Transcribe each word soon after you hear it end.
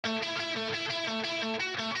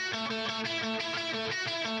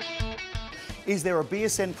Is there a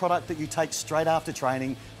BSN product that you take straight after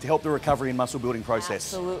training to help the recovery and muscle building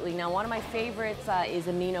process? Absolutely. Now, one of my favorites is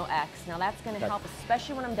Amino X. Now, that's going to help,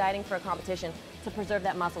 especially when I'm dieting for a competition, to preserve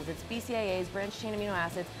that muscles. It's BCAAs, branched chain amino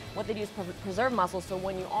acids. What they do is preserve muscles, so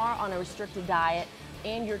when you are on a restricted diet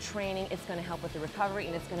and you're training, it's going to help with the recovery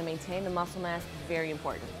and it's going to maintain the muscle mass. Very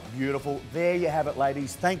important. Beautiful. There you have it,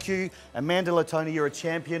 ladies. Thank you. Amanda Latona, you're a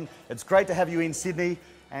champion. It's great to have you in Sydney.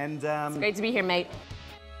 And it's great to be here, mate.